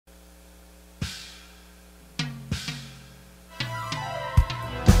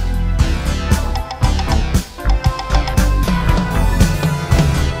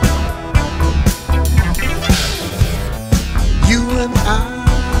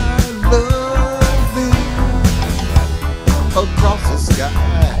loving across the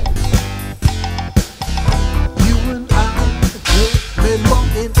sky. You and I just been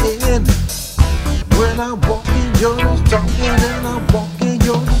walking in. When I'm walking, you're just talking, and I'm walking,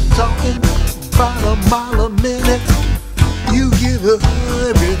 you're just talking. About a mile a minute, you give up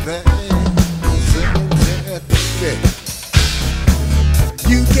everything.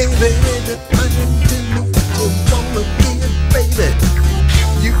 You gave everything to me to wanna give, baby.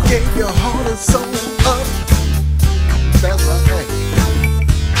 You gave your heart and soul up. That's right.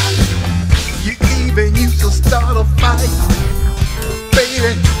 You even used to start a fight,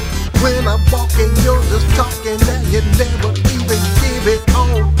 baby. When I'm walking, you're just talking, and you never even give it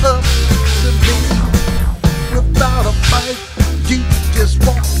all up to me. Without a fight, you just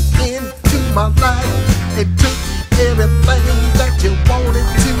walked into my life and took everything that you wanted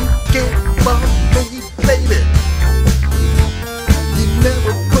to get from me, baby. You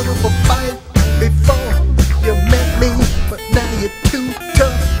never put up a fight before you met me, but now you're too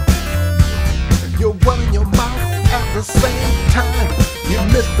tough. You're running your mouth at the same time. You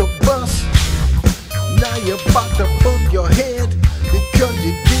missed the bus. Now you're about to bump your head because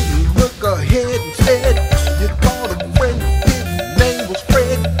you didn't look ahead. Instead, you called a friend, his name was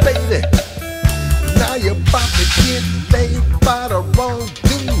Fred, baby. Now you're about to get laid by the wrong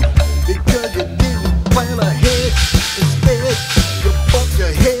dude because you didn't plan ahead. Instead, you bumped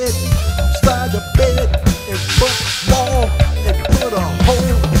your head inside the bed and bumped the wall and put a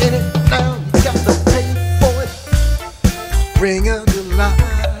hole in it. Now you got to pay for it. Bring out the light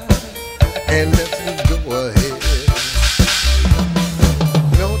and let's go ahead.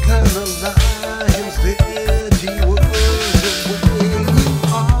 No time to lie, instead you were the way you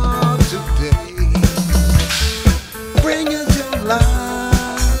are today. Bring us your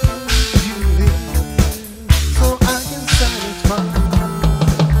life you live, so I can satisfy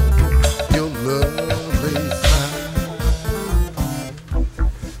your lovely side.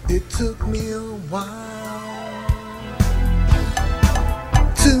 It took me a while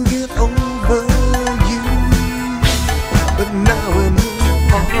to get over you, but now we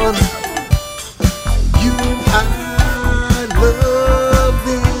move on. You and I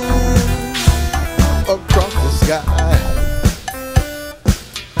loving across the sky.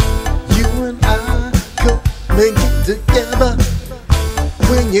 You and I coming together.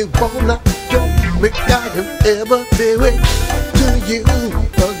 When you wanna go, we gotta ever do it to you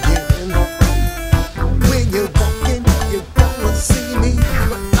again.